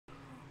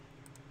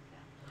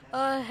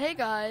Hey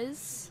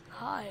guys.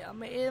 Hi,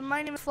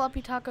 my name is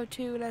Floppy Taco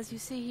 2, and as you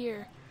see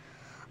here,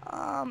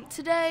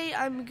 today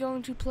I'm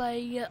going to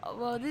play,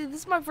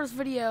 this is my first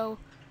video.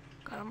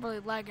 God, I'm really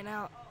lagging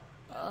out.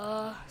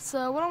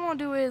 So what I want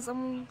to do is,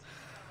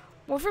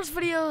 first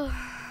video,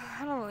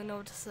 I don't really know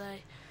what to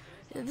say.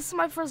 This is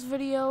my first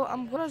video.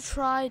 I'm going to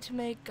try to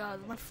make,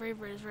 my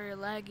favorite is very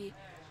laggy.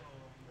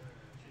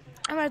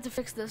 I might have to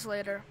fix this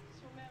later,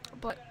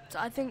 but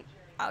I think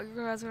you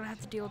guys are going to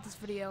have to deal with this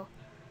video.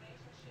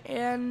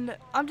 And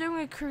I'm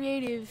doing a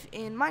creative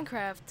in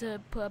Minecraft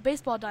to put a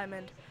baseball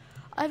diamond.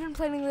 I've been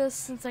playing this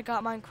since I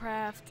got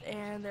Minecraft,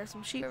 and there's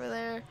some sheep over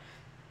there.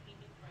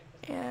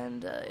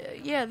 And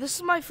yeah, this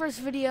is my first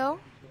video.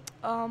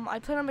 I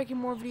plan on making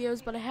more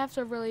videos, but I have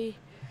to really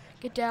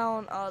get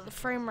down the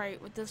frame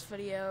rate with this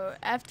video.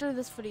 After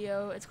this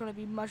video, it's going to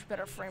be much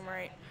better frame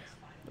rate.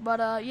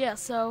 But yeah,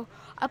 so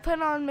I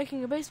plan on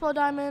making a baseball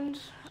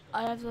diamond.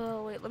 I have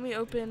to wait. Let me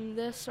open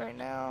this right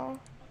now.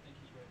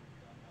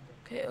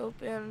 Okay,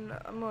 open.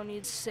 I'm gonna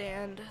need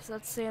sand. Is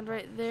that sand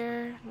right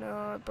there?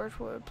 No,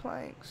 birchwood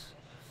planks.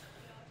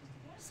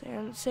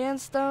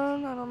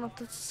 Sandstone? I don't know if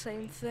that's the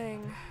same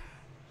thing.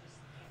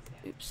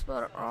 Oops,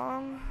 spelled it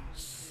wrong.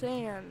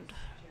 Sand.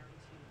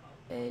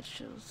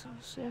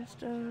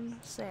 Sandstone,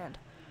 sand.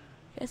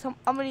 Okay, so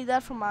I'm gonna need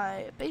that for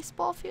my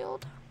baseball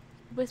field.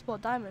 Baseball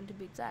diamond to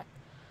be exact.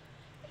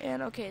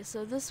 And okay,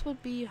 so this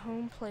would be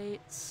home plate,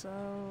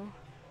 so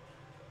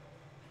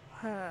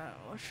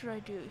what should I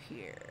do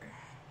here?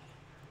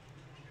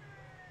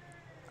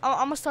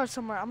 I'm gonna start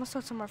somewhere. I'm gonna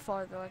start somewhere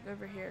farther, like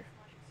over here.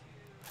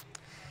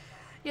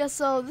 Yeah,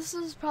 so this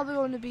is probably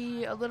going to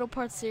be a little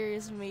part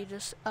series of me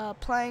just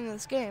playing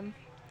this game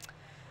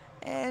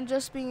and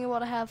just being able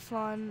to have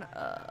fun.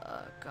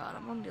 God,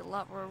 I'm gonna need a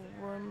lot more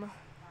room.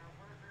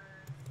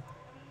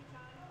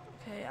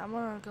 Okay, I'm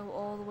gonna go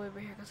all the way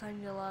over here because I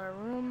need a lot of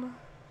room.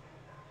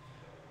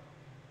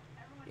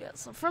 Yeah,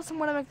 so first I'm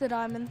gonna make the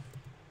diamond.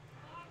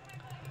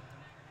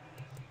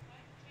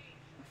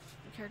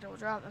 Character will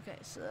drop. Okay,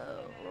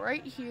 so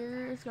right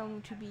here is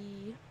going to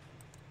be.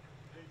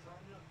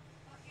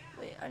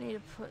 Wait, I need to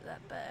put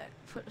that back.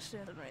 Put the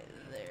stand right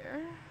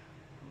there.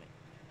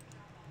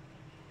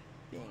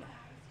 Being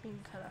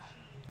kind of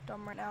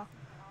dumb right now.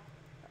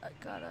 I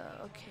gotta.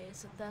 Okay,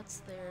 so that's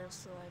there.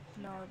 So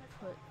I now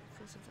put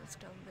because that's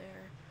down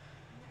there.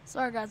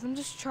 Sorry guys, I'm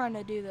just trying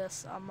to do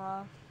this.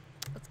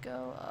 Let's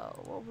go.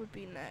 What would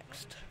be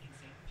next?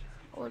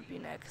 What would be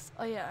next?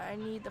 Oh yeah, I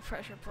need the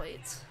pressure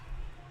plates.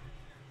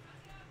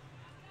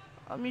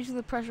 I'm using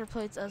the pressure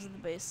plates as the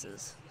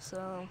bases,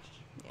 so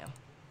yeah,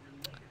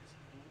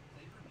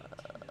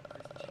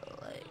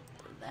 like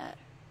that,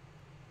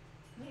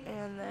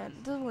 and then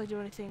it doesn't really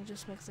do anything,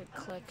 just makes it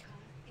click.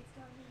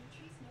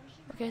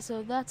 Okay,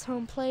 so that's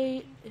home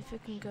plate, if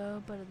it can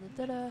go,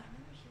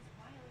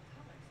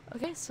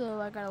 Okay,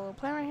 so I got a little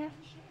plant right here.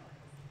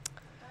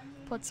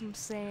 Put some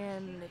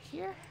sand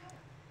here.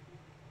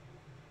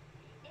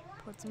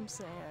 Put some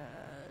sand.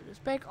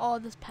 Just make all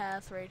this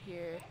path right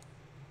here.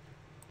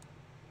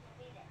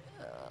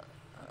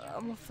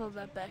 I'm gonna fill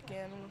that back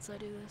in once I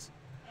do this.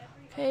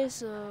 Okay,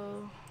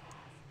 so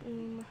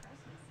boom,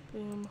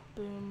 boom,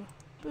 boom,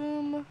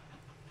 boom,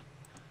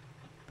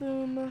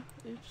 boom.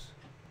 Oops.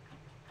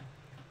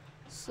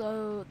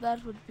 So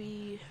that would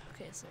be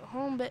okay. So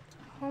home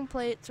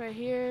plates right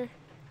here.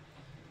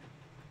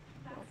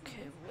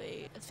 Okay,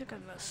 wait. I think I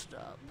messed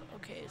up.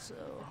 Okay, so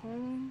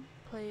home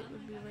plate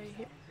would be right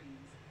here.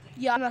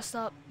 Yeah, I messed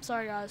up.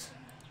 Sorry, guys.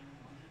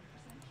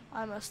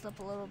 I messed up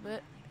a little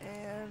bit,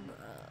 and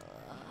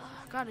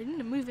God, I need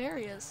to move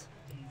areas.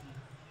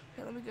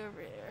 Okay, let me go over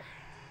here.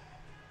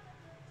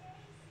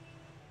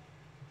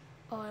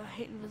 Oh, I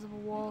hate invisible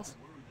walls.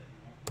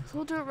 So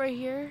we'll do it right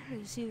here.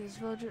 You see this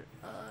villager?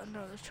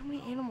 No, there's too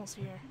many animals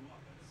here.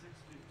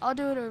 I'll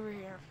do it over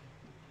here.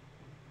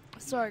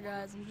 Sorry,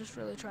 guys. I'm just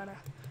really trying to.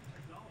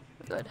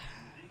 Good.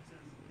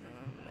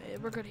 Yeah,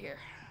 we're good here.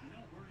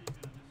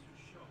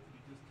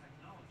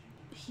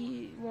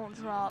 He won't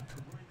drop.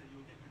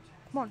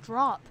 Come on,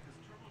 drop.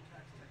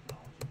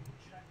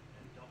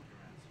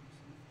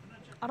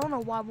 I don't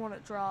know why I want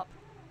it drop.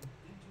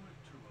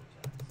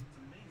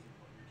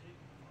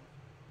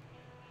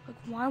 Like,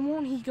 why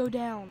won't he go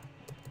down?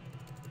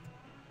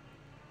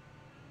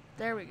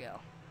 There we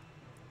go.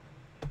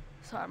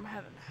 Sorry, I'm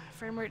having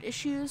frame rate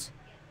issues.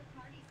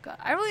 God,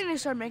 I really need to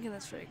start making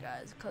this for you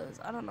guys because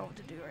I don't know what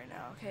to do right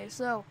now. Okay,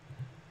 so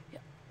yeah,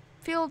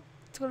 field.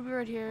 It's gonna be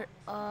right here.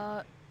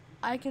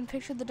 I can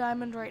picture the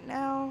diamond right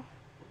now.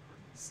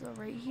 So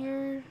right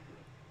here.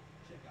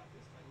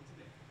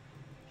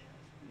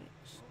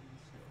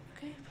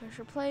 Okay,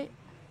 pressure plate.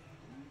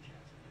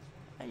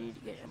 I need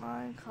to get in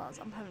line because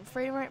I'm having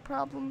frame rate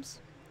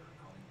problems.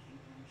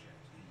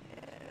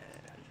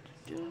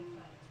 And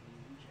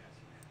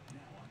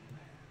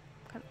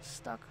kind of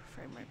stuck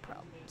frame rate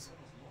problems.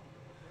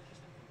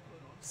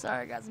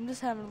 Sorry guys, I'm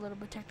just having a little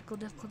bit of technical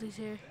difficulties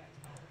here.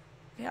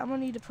 Okay, I'm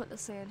gonna need to put the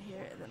sand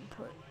here and then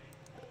put,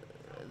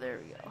 there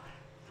we go.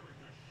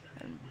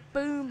 And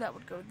boom, that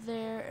would go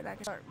there, and I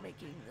can start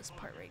making this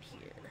part right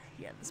here.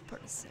 Yeah, this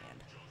part is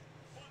sand.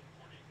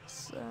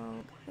 So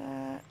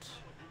that.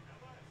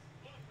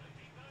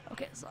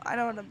 Okay, so I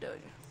know what I'm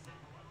doing.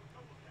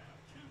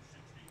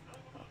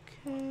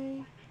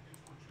 Okay.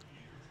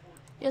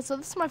 Yeah, so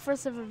this is my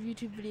first ever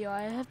YouTube video.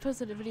 I have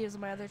posted videos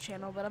on my other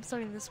channel, but I'm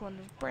starting this one.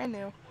 It's brand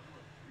new.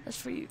 That's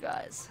for you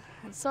guys.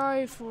 And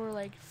sorry for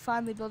like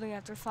finally building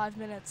after 5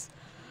 minutes.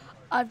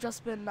 I've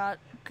just been not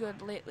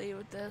good lately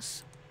with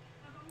this.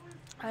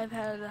 I've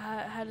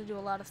had to do a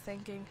lot of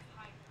thinking.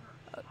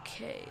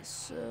 Okay,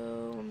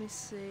 so let me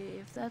see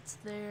if that's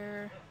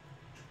there.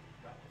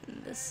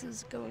 And this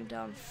is going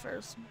down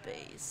first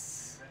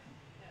base.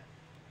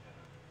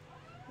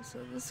 So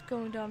this is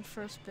going down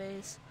first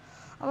base.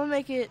 I'm gonna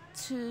make it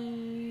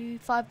to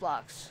 5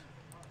 blocks.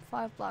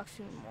 5 blocks,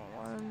 even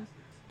more. 1,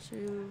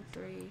 2,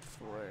 3,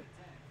 4,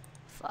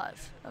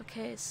 5.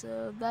 Okay,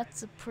 so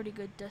that's a pretty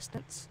good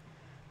distance.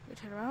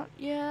 Let me turn around.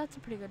 Yeah, that's a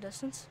pretty good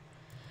distance.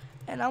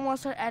 And I want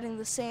to start adding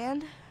the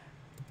sand,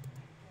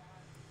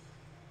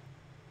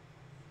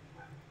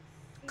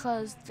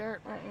 because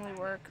dirt won't really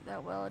work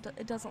that well.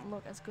 It doesn't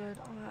look as good.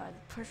 Oh my god,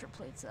 the pressure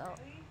plate's out.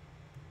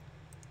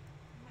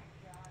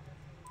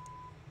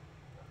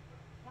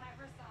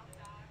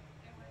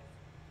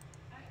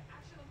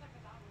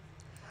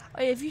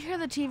 Oh, yeah, if you hear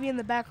the TV in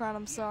the background,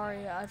 I'm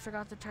sorry. I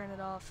forgot to turn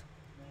it off.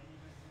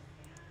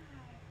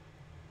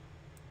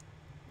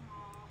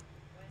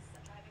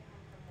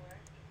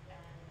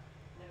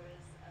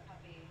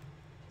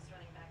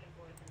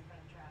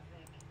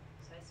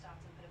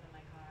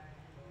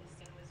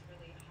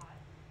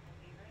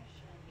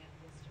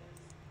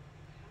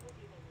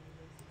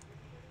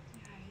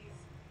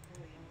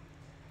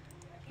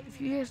 If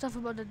you hear stuff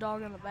about the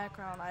dog in the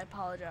background, I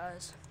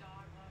apologize.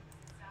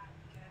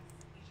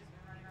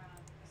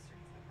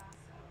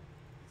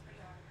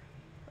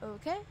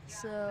 Okay,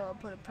 so I'll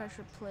put a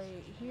pressure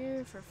plate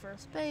here for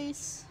first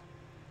base.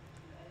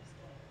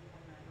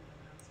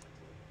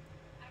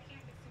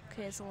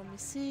 Okay, so let me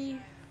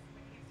see.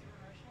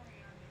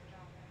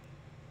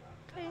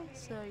 Okay,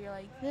 so you're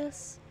like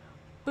this.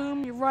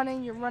 Boom, you're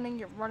running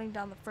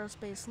down the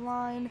first base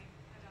line.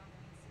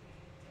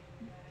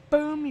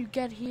 Boom, you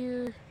get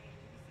here.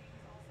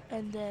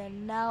 And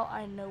then now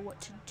I know what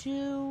to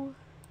do.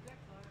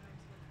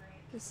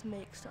 Just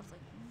make stuff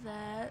like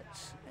that.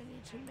 I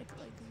need to make it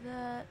like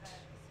that.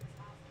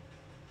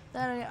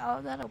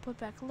 That I'll put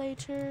back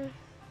later.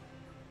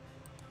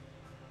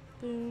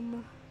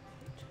 Boom.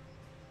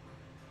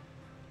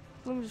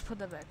 Let me just put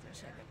that back for a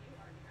second.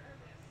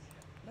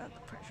 Not the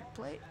pressure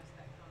plate.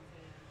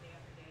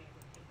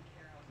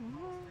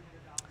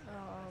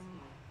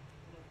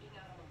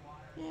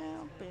 Yeah,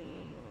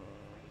 boom.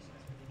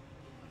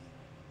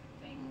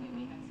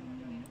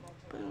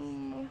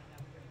 Boom.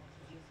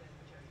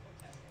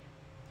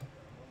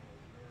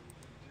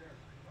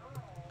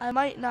 I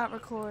might not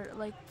record,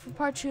 like, for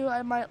part 2,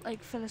 I might,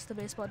 like, finish the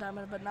baseball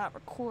diamond, but not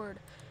record.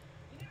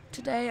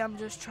 Today, I'm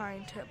just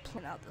trying to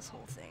plan out this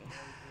whole thing.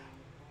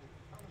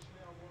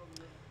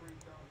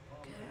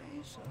 Okay,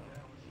 so,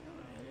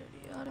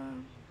 yada, yada.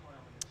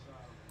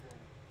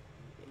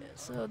 Yeah,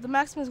 so the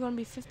maximum is going to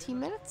be 15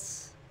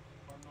 minutes.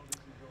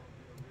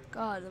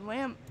 God,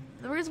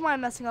 the reason why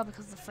I'm messing up is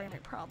because of the frame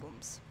rate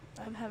problems.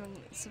 I'm having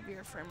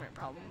severe frame rate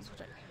problems,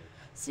 which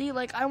see,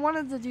 like, I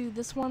wanted to do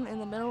this one in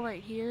the middle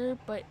right here,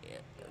 but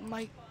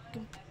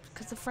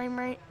because the frame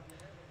rate,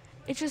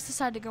 it just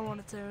decided to go on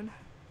its own.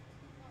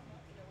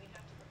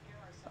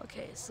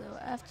 Okay, so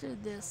after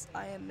this,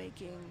 I am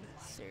making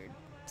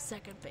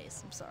second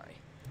base. I'm sorry.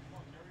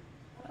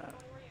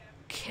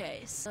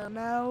 Okay, so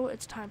now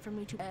it's time for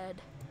me to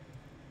add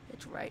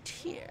it right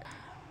here.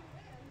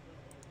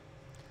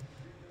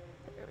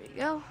 There we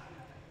go.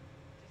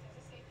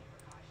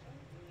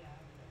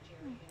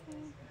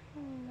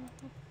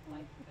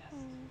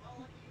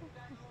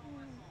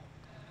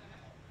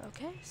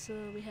 Okay, so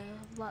we have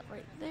a lot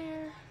right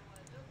there,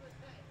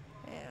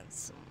 and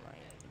some right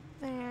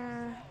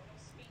there,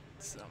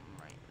 some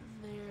right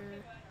there,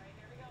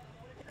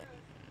 and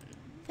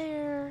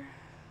there.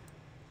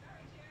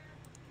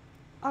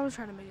 I was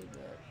trying to make it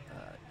good.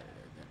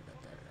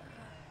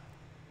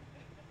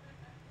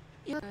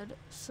 Good.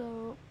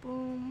 So,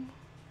 boom,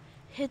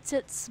 hits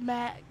it,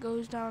 smack,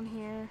 goes down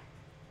here,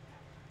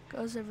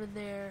 goes over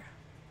there.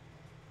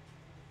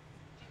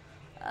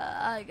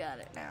 I got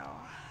it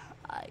now.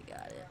 I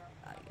got it.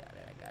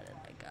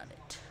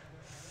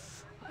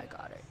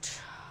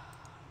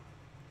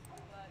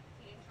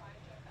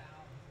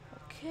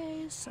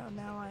 Okay, so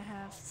now I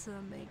have to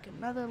make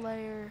another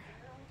layer.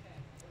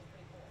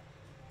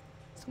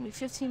 It's gonna be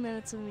 15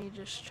 minutes of me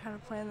just trying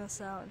to plan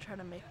this out and trying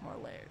to make more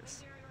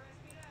layers.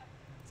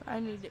 So I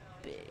need it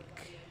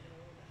big.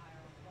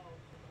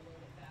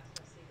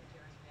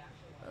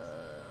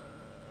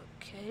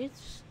 Okay,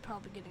 it's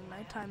probably getting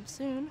nighttime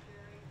soon.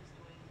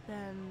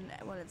 Then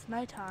when it's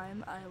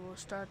nighttime, I will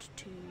start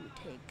to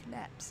take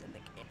naps in the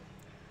game.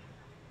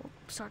 We'll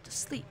start to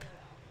sleep.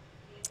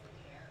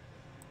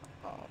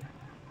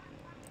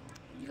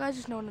 You guys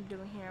just know what I'm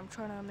doing here. I'm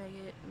trying to make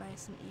it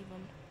nice and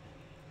even.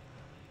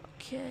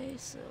 Okay,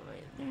 so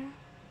right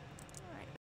there.